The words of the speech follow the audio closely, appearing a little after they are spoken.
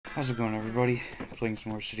How's it going, everybody? Playing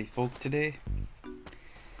some more City Folk today.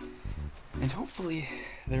 And hopefully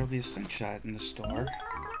there'll be a slingshot in the store,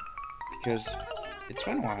 because it's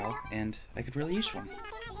been a while and I could really use one.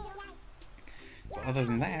 But other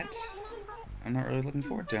than that, I'm not really looking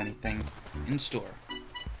forward to anything in store.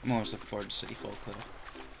 I'm always looking forward to City Folk though.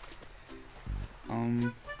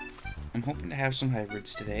 I'm hoping to have some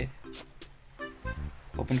hybrids today.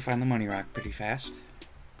 Hoping to find the money rock pretty fast.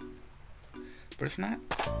 But if not,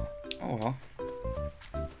 oh well.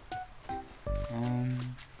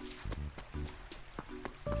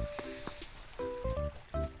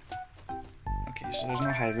 Okay, so there's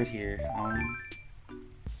no hybrid here.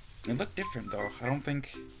 It looked different though. I don't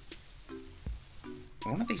think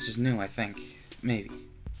one of these is new, I think. Maybe.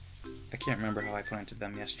 I can't remember how I planted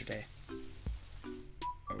them yesterday.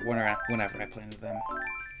 Or whenever I planted them.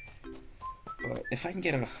 But if I can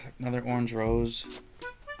get another orange rose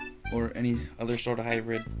or any other sort of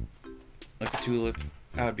hybrid, like a tulip,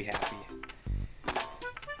 I would be happy.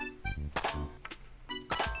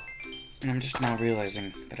 And I'm just now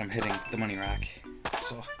realizing that I'm hitting the money rock,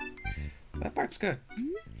 so that part's good.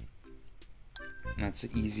 And that's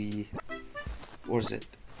an easy, what is it,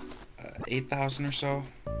 8,000 or so?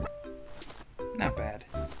 Not bad.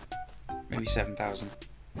 Maybe 7,000.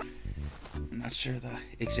 I'm not sure the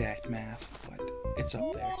exact math, but it's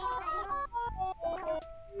up there.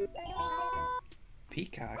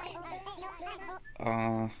 Peacock?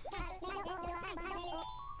 I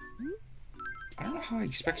don't know how he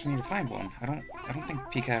expects me to find one. I don't think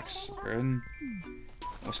peacocks are in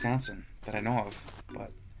Wisconsin that I know of,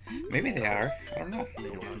 but maybe they are. I don't know.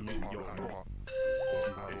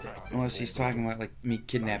 Unless he's talking about like me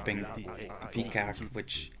kidnapping a peacock,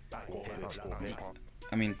 which,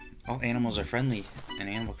 I mean, all animals are friendly in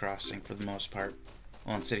Animal Crossing for the most part.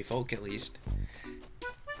 Well, in City Folk at least.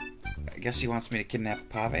 I guess he wants me to kidnap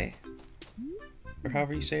Pave, or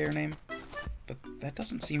however you say her name, but that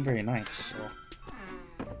doesn't seem very nice, so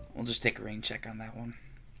we'll just take a rain check on that one.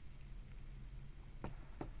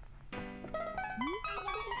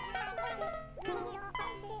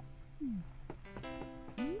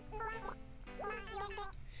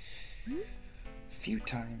 A few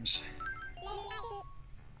times.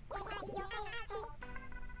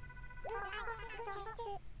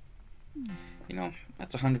 You know,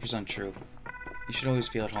 that's 100% true. You should always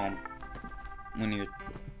feel at home when you're at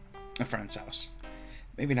a friend's house.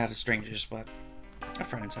 Maybe not a stranger's, but a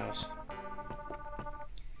friend's house.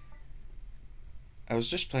 I was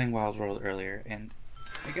just playing Wild World earlier, and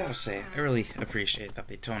I gotta say, I really appreciate that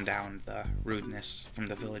they toned down the rudeness from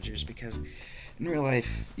the villagers, because in real life,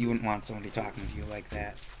 you wouldn't want somebody talking to you like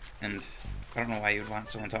that. And I don't know why you would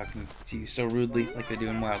want someone talking to you so rudely like they do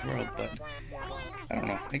in Wild World, but I don't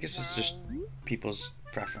know. I guess it's just people's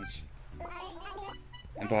preference.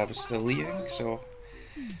 And Bob was still leaving, so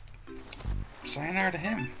sayonara to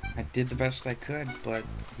him. I did the best I could, but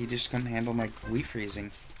he just couldn't handle my Wii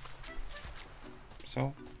freezing.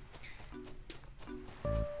 So,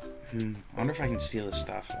 I wonder if I can steal his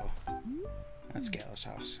stuff, though. That's Gallows'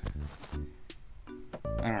 house.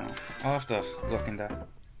 I don't know. I'll have to look into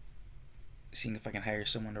seeing if I can hire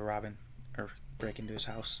someone to rob him or break into his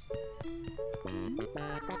house.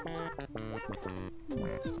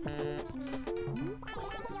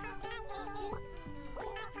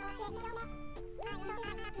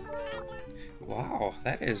 Wow,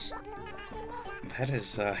 that is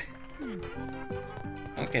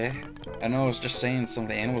okay. I know I was just saying some of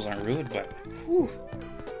the animals aren't rude, but whew,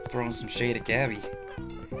 throwing some shade at Gabby.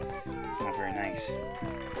 It's not very nice.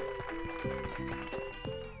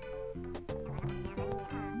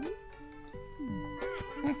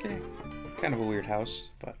 Okay, kind of a weird house,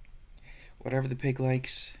 but whatever the pig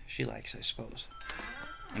likes, she likes, I suppose.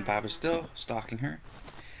 And Bob is still stalking her,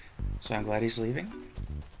 so I'm glad he's leaving.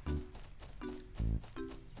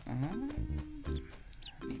 I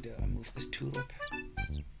need to move this tulip.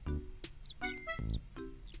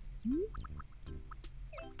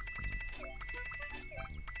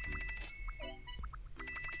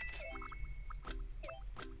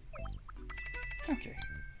 Okay.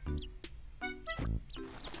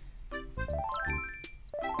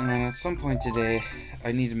 And then at some point today,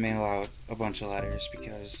 I need to mail out a bunch of letters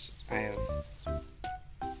because I have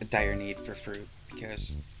a dire need for fruit,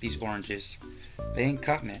 because these oranges, they ain't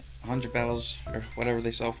cutting it. 100 bells, or whatever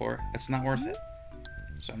they sell for, it's not worth it.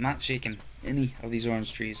 So I'm not shaking any of these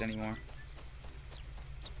orange trees anymore.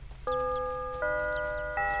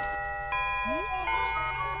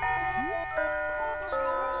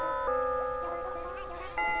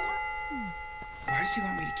 Why does he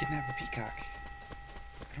want me to kidnap a peacock?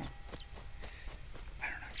 I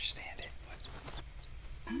don't understand it, but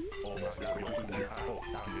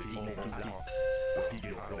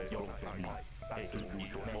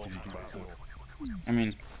I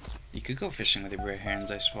mean, you could go fishing with your bare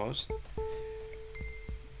hands, I suppose.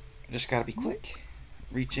 Just gotta be quick.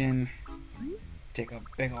 Reach in, take a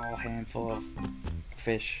big ol' handful of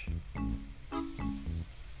fish. I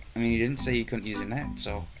mean, you didn't say you couldn't use a net,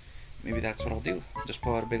 so maybe that's what I'll do. Just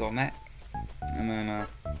pull out a big old net, and then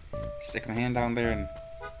stick my hand down there and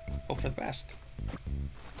hope for the best.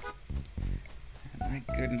 And my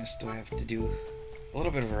goodness, do I have to do a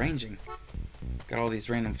little bit of arranging. Got all these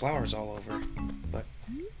random flowers all over, but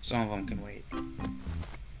some of them can wait.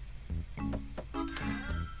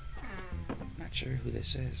 Not sure who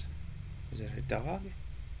this is. Is it a dog?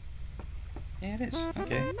 Yeah, it is.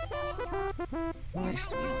 Okay. Nice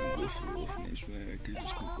to meet you.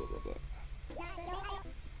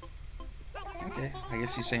 Okay, I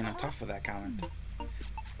guess he's saying I'm tough with that comment.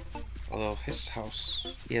 Although his house,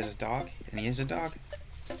 he has a dog, and he is a dog.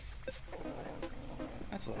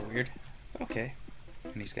 That's a little weird, but okay.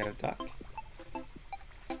 And he's got a duck.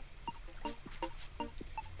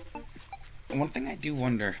 One thing I do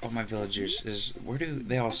wonder about my villagers is, where do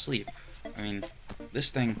they all sleep? I mean, this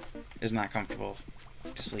thing is not comfortable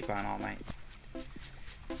to sleep on all night.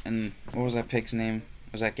 And what was that pig's name?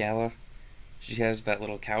 Was that Gala? She has that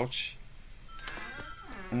little couch.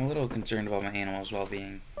 I'm a little concerned about my animals'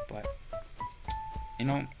 well-being, but, you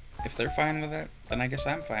know, if they're fine with it, then I guess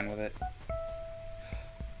I'm fine with it.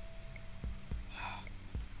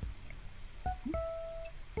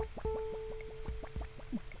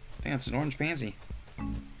 I think that's an orange pansy.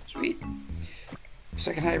 Sweet.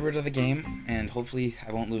 Second hybrid of the game, and hopefully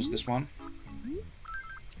I won't lose this one.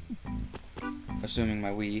 Assuming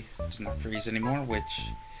my Wii does not freeze anymore, which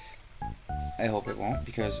I hope it won't,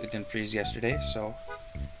 because it didn't freeze yesterday, so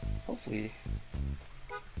hopefully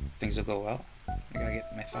things will go well. I gotta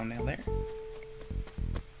get my thumbnail there.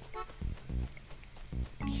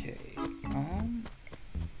 Okay,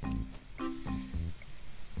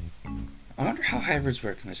 I wonder how hybrids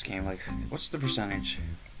work in this game. Like, what's the percentage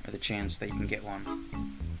or the chance that you can get one?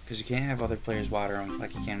 Because you can't have other players water them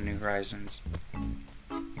like you can in New Horizons.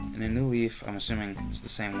 In a New Leaf, I'm assuming it's the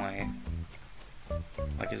same way,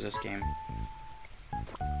 like as this game.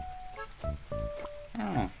 I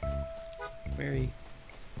don't know. Very,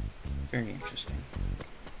 very interesting.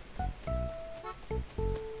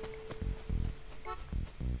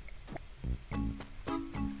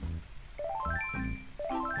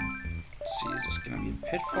 Let's see, is this gonna be a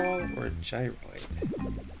pitfall or a gyroid?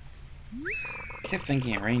 I kept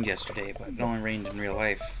thinking it rained yesterday, but it only rained in real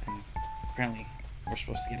life, and apparently we're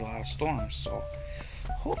supposed to get a lot of storms, so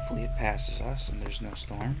hopefully it passes us and there's no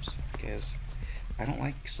storms, because I don't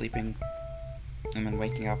like sleeping and then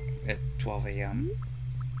waking up at 12 a.m.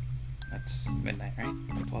 That's midnight, right?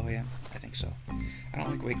 12 a.m.? I think so. I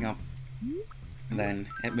don't like waking up and then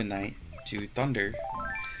at midnight to thunder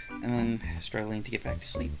and then struggling to get back to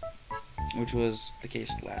sleep, which was the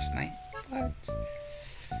case last night, but,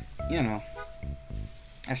 you know,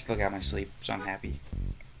 I still got my sleep, so I'm happy.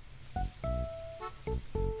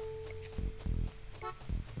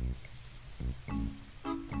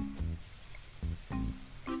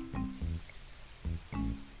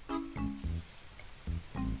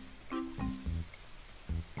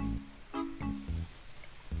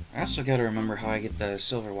 I also gotta remember how I get the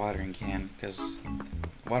silver watering can, because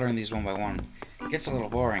watering these one by one gets a little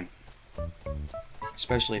boring.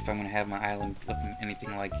 Especially if I'm gonna have my island looking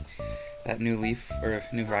anything like that New Leaf, or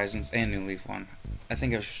New Horizons and New Leaf one. I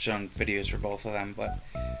think I've shown videos for both of them, but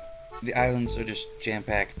the islands are just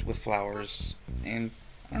jam-packed with flowers, and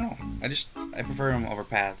I don't know, I prefer them over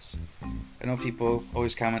paths. I know people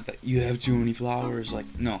always comment that you have too many flowers. Like,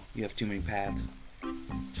 no, you have too many paths.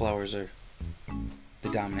 Flowers are the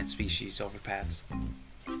dominant species over paths.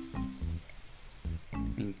 I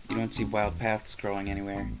mean, you don't see wild paths growing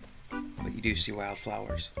anywhere, but you do see wild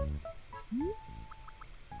flowers.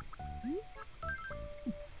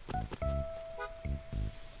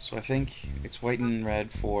 So I think it's white and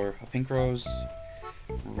red for a pink rose,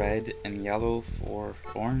 red and yellow for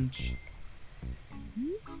orange.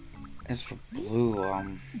 As for blue,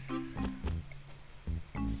 I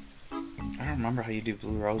don't remember how you do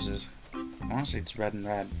blue roses. I want to say it's red and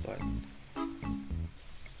red, but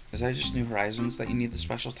is that just New Horizons that you need the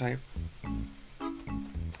special type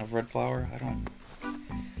of red flower? I don't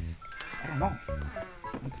know.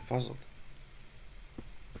 I'm confuzzled.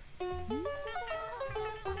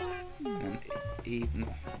 And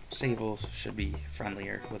no, Sable should be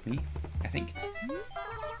friendlier with me, I think.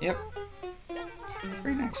 Yep.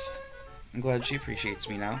 Very nice. I'm glad she appreciates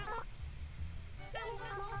me now.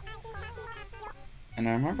 And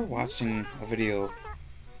I remember watching a video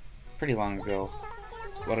pretty long ago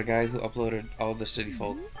about a guy who uploaded all the city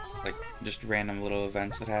folk, like just random little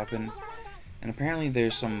events that happen. And apparently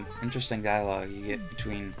there's some interesting dialogue you get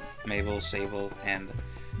between Mabel, Sable, and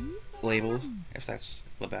Label, if that's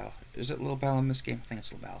LaBelle. Is it LaBelle in this game? I think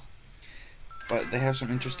it's LaBelle. But they have some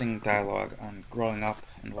interesting dialogue on growing up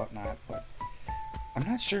and whatnot, but I'm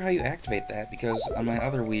not sure how you activate that, because on my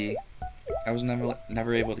other Wii, I was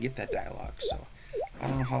never able to get that dialogue, so I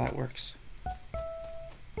don't know how that works.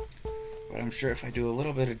 But I'm sure if I do a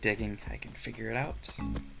little bit of digging, I can figure it out.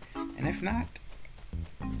 And if not,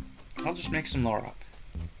 I'll just make some lore up.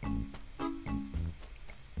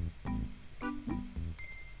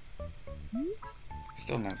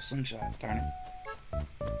 Still don't have a slingshot, darn it.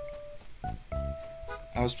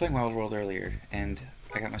 I was playing Wild World earlier, and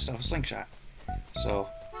I got myself a slingshot. So,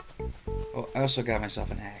 well, I also got myself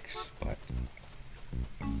an axe, but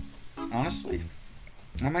honestly,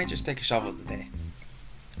 I might just take a shovel today.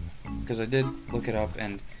 Because I did look it up,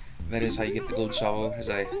 and that is how you get the gold shovel,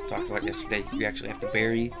 as I talked about yesterday. You actually have to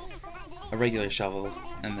bury a regular shovel,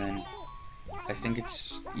 and then I think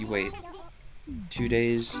it's, you wait 2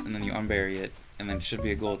 days, and then you unbury it, and then it should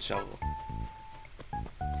be a gold shovel.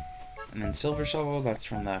 And then silver shovel, that's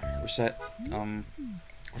from the reset,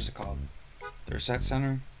 what's it called? The reset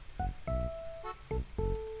center? I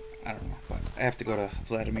don't know, but I have to go to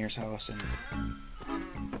Vladimir's house, and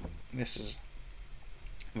this is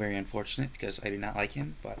very unfortunate because I do not like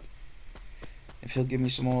him, but if he'll give me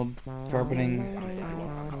some old carpeting,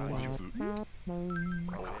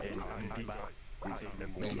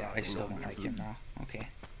 yeah, I still don't like him now. Okay.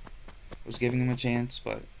 I was giving him a chance,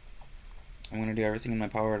 but I'm gonna do everything in my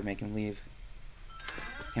power to make him leave.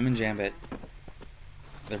 Him and Jambit,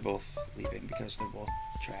 they're both leaving because they're both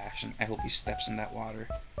trash, and I hope he steps in that water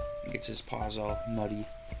and gets his paws all muddy.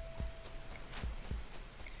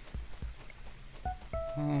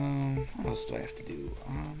 What else do I have to do?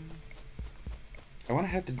 I want to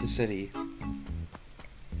head to the city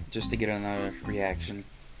just to get another reaction.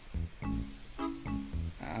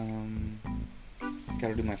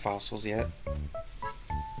 Gotta do my fossils yet.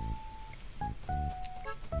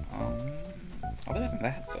 Other than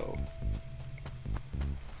that, though,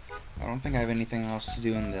 I don't think I have anything else to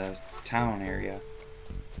do in the town area.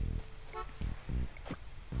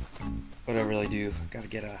 But I really do gotta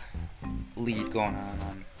get a lead going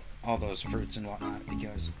on all those fruits and whatnot,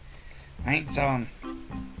 because I ain't selling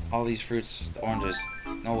all these fruits, the oranges.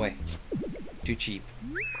 No way. Too cheap.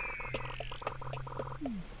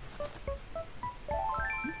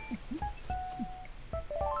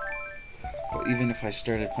 But even if I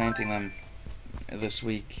started planting them this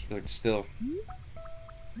week, it would still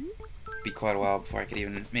be quite a while before I could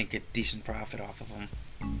even make a decent profit off of them.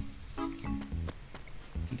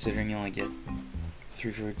 Considering you only get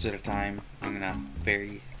 3 fruits at a time, I'm gonna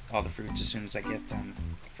bury all the fruits as soon as I get them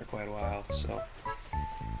for quite a while, so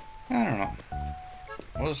I don't know.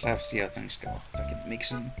 We'll just have to see how things go. If I can make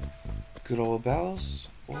some good old bells,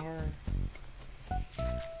 or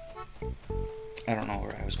I don't know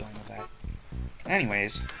where I was going with that.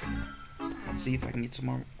 Anyways, let's see if I can get some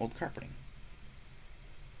more old carpeting.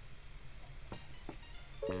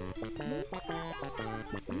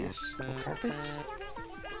 Yes, old carpets.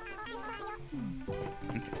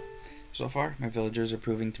 Okay. So far, my villagers are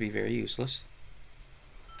proving to be very useless,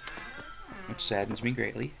 which saddens me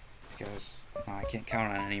greatly, because I can't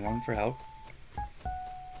count on anyone for help.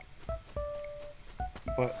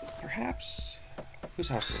 But perhaps, whose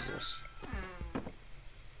house is this?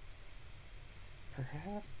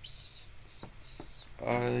 Perhaps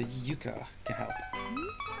Yuka can help.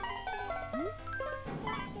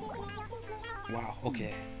 Wow,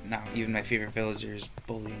 okay. Now even my favorite villager is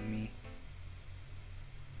bullying me.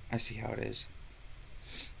 I see how it is.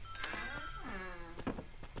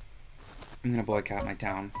 I'm gonna boycott my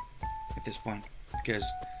town at this point, because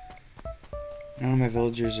none of my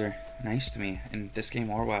villagers are nice to me in this game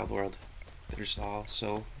or Wild World. They're just all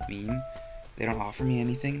so mean. They don't offer me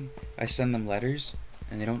anything. I send them letters,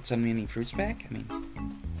 and they don't send me any fruits back? I mean,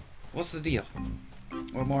 what's the deal?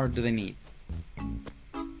 What more do they need?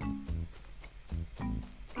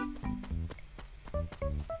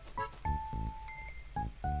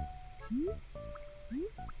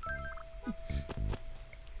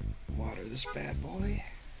 Water this bad boy.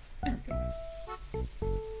 There we go.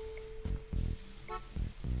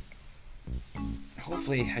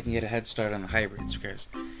 Hopefully I can get a head start on the hybrids, because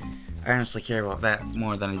I honestly care about that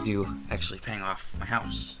more than I do actually paying off my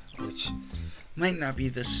house, which might not be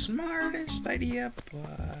the smartest idea, but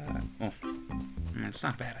well, I mean, it's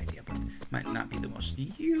not a bad idea, but might not be the most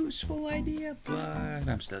useful idea, but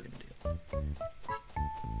I'm still gonna do it.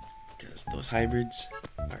 Because those hybrids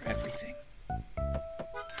are everything.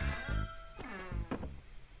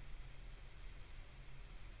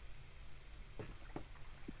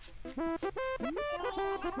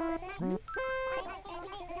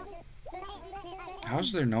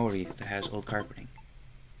 How's there nobody that has old carpeting?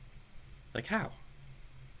 Like how?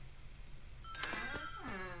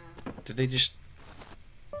 Did they just...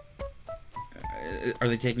 are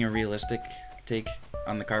they taking a realistic take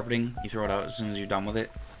on the carpeting? You throw it out as soon as you're done with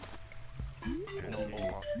it?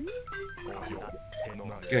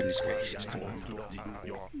 Goodness gracious, come on.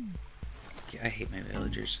 Okay, I hate my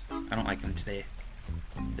villagers. I don't like them today.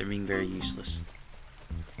 They're being very useless.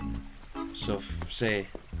 So if, say,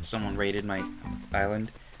 someone raided my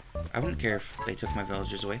island, I wouldn't care if they took my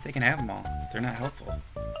villagers away. They can have them all. They're not helpful.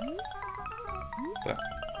 But...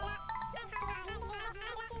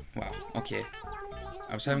 wow, okay.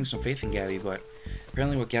 I was having some faith in Gabby, but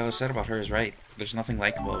apparently what Gala said about her is right. There's nothing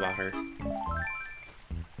likable about her.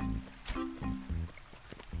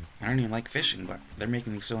 I don't even like fishing, but they're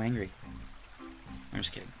making me so angry. I'm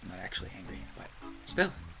just kidding. I'm not actually angry, but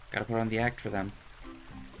still, gotta put on the act for them.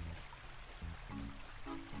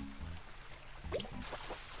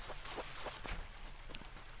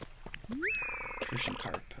 Crucian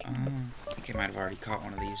carp. I think I might have already caught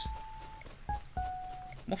one of these.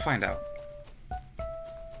 We'll find out.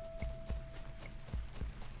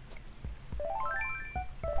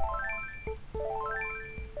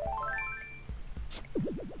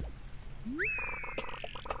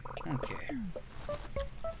 Okay.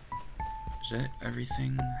 Is that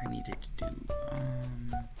everything I needed to do?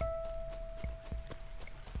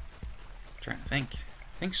 Trying to think.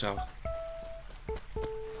 I think so.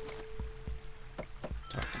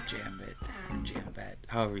 Talk to Jambet,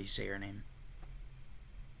 however you say her name.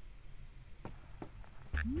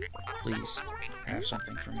 Please, have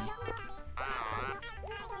something for me.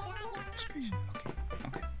 Goodness gracious.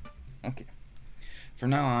 Okay. From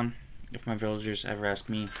now on, if my villagers ever ask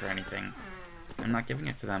me for anything, I'm not giving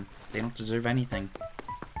it to them. They don't deserve anything.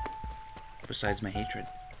 Besides my hatred.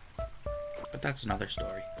 But that's another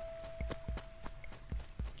story.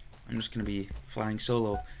 I'm just gonna be flying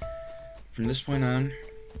solo. From this point on,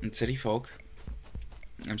 in City Folk,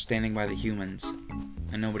 I'm standing by the humans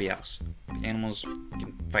and nobody else. The animals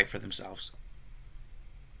can fight for themselves.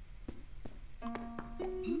 I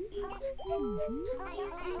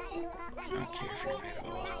don't care for them at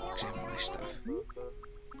all. Examine my stuff.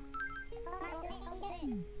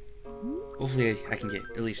 Hopefully I can get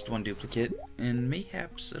at least one duplicate, and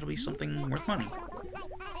mayhaps it'll be something worth money.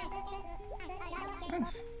 Oh,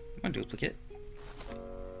 one duplicate.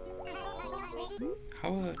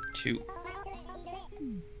 How about two?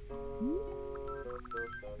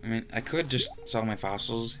 I mean, I could just sell my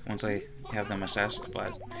fossils once I have them assessed,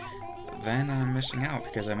 but then I'm missing out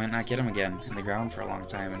because I might not get them again in the ground for a long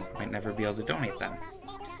time and might never be able to donate them.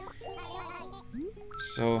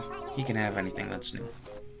 So, he can have anything that's new.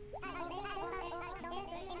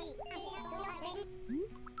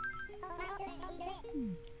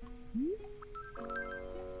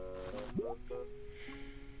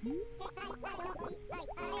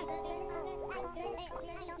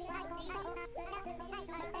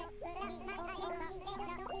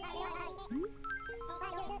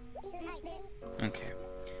 Okay.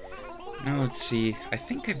 Now let's see. I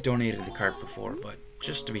think I've donated the carp before, but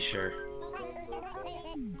just to be sure.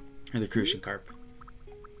 Or the Crucian carp.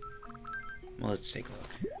 Well, let's take a look.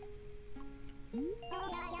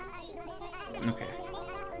 Okay.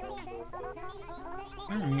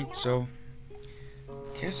 Alright, so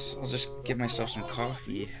I guess I'll just get myself some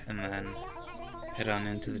coffee and then head on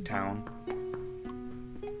into the town.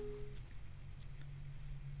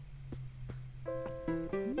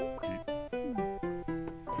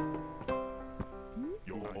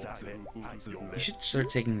 You should start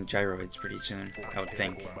taking the gyroids pretty soon, I would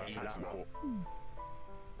think.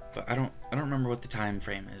 But I don't remember what the time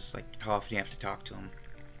frame is, like how often you have to talk to them.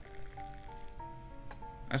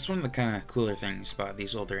 That's one of the kind of cooler things about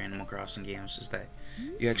these older Animal Crossing games, is that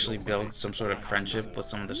you actually build some sort of friendship with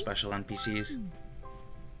some of the special NPCs.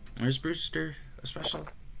 Or is Brewster a special?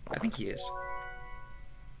 I think he is.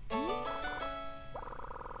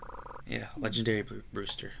 Yeah, legendary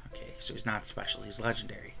Brewster. Okay, so he's not special, he's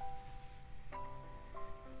legendary.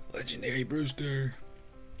 Legendary Brewster.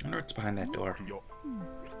 I wonder what's behind that door.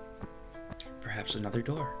 Perhaps another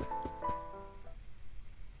door.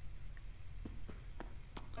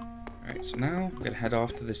 Alright, so now I'm gonna head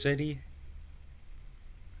off to the city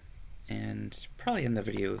and probably end the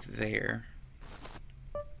video there.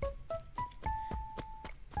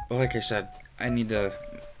 But like I said, I need to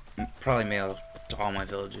probably mail to all my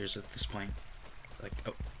villagers at this point. Like,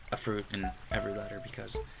 oh, a fruit in every letter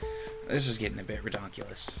because this is getting a bit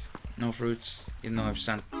ridiculous. No fruits, even though I've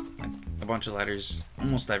sent like, a bunch of letters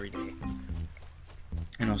almost every day.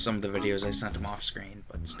 I know some of the videos I sent them off screen,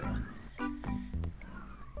 but still.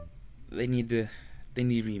 They need to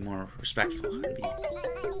be more respectful and be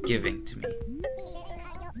giving to me.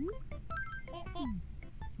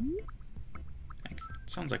 Like, it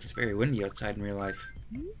sounds like it's very windy outside in real life.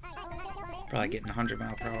 Probably getting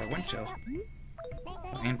 100-mile-per-hour wind chill.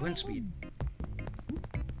 And wind speed.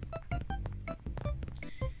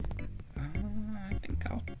 I think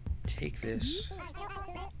I'll take this.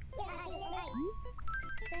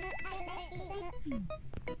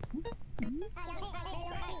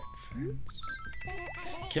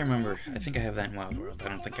 Can't remember. I think I have that in Wild World. I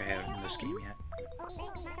don't think I have it in this game yet.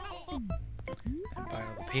 And buy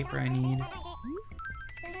all the paper I need.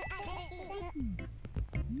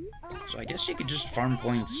 So I guess you could just farm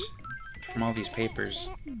points from all these papers,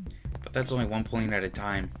 but that's only 1 point at a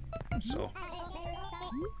time. So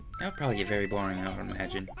that would probably get very boring, I would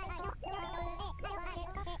imagine.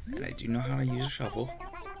 And I do know how to use a shovel.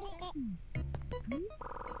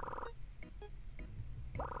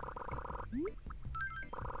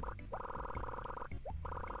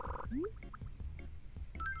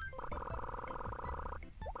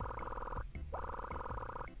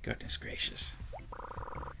 Goodness gracious.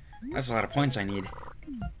 That's a lot of points I need.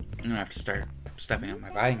 I'm gonna have to start stepping up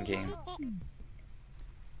my buying game.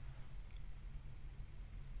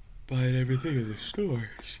 Buying everything at the store.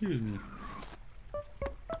 Excuse me.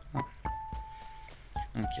 Oh.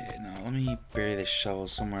 Okay, now let me bury this shovel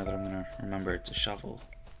somewhere that I'm gonna remember it's a shovel.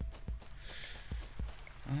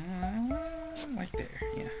 Like there,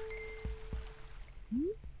 yeah.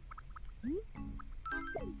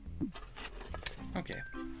 Okay.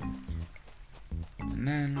 And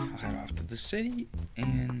then I'll head off to the city,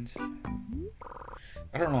 and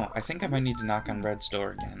I don't know, I think I might need to knock on Red's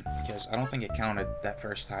door again, because I don't think it counted that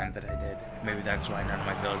first time that I did. Maybe that's why none of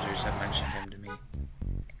my villagers have mentioned him to me.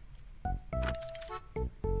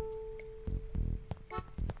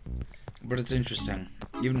 But it's interesting,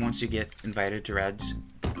 even once you get invited to Red's,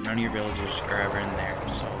 none of your villagers are ever in there,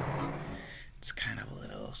 so it's kind of a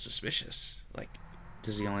little suspicious. Like,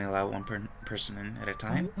 does he only allow one person in at a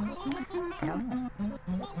time? I don't know.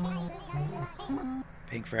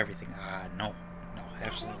 Paying for everything. No. No,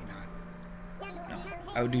 absolutely not. No.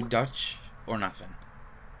 I would do Dutch or nothing.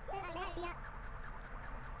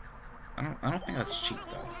 I don't think that's cheap,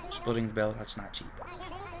 though. Splitting the bill, that's not cheap.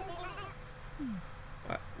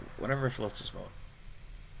 But whatever floats his boat.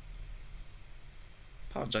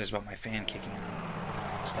 Apologize about my fan kicking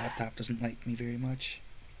on. This laptop doesn't like me very much.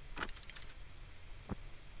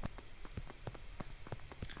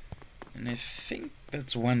 And I think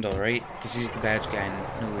that's Wendell, right? Because he's the badge guy in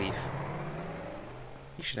New Leaf.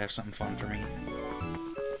 He should have something fun for me.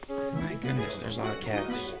 My goodness, there's a lot of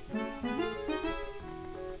cats.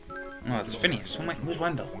 Oh, it's Phineas. Who's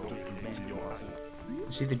Wendell?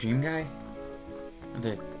 Is he the dream guy?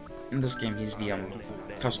 In this game, he's the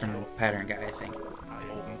custom pattern guy, I think.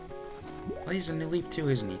 Well, he's in New Leaf too,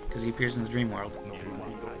 isn't he? Because he appears in the dream world.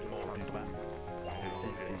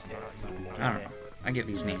 I don't know. I get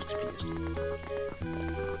these names confused.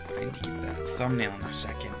 I need to get that thumbnail in a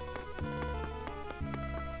second.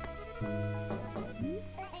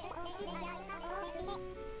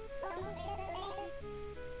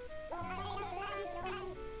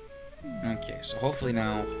 Okay, so hopefully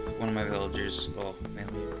now one of my villagers will mail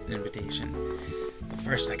me an invitation. But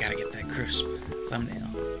first I gotta get that crisp thumbnail.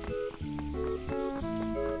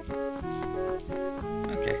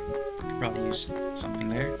 Okay, I could probably use something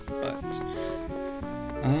there, but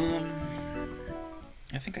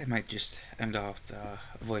I think I might just end off the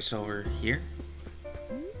voiceover here.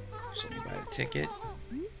 So let me buy the ticket.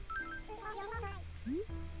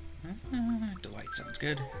 Delight sounds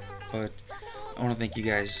good, but I want to thank you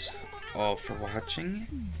guys all for watching,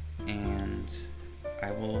 and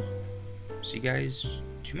I will see you guys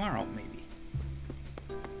tomorrow, maybe.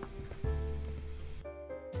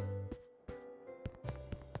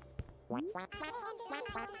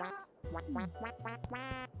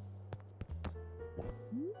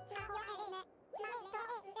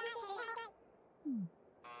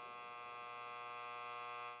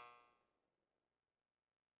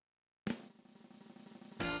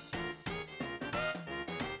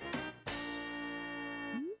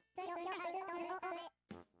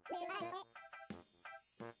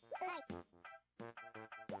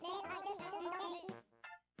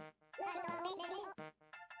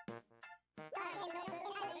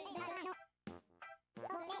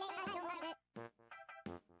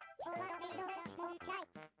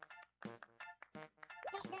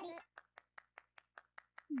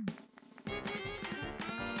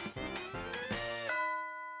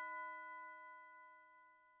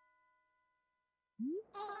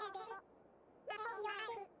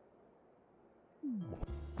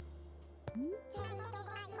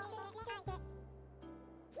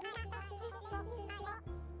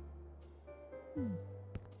 Hmm.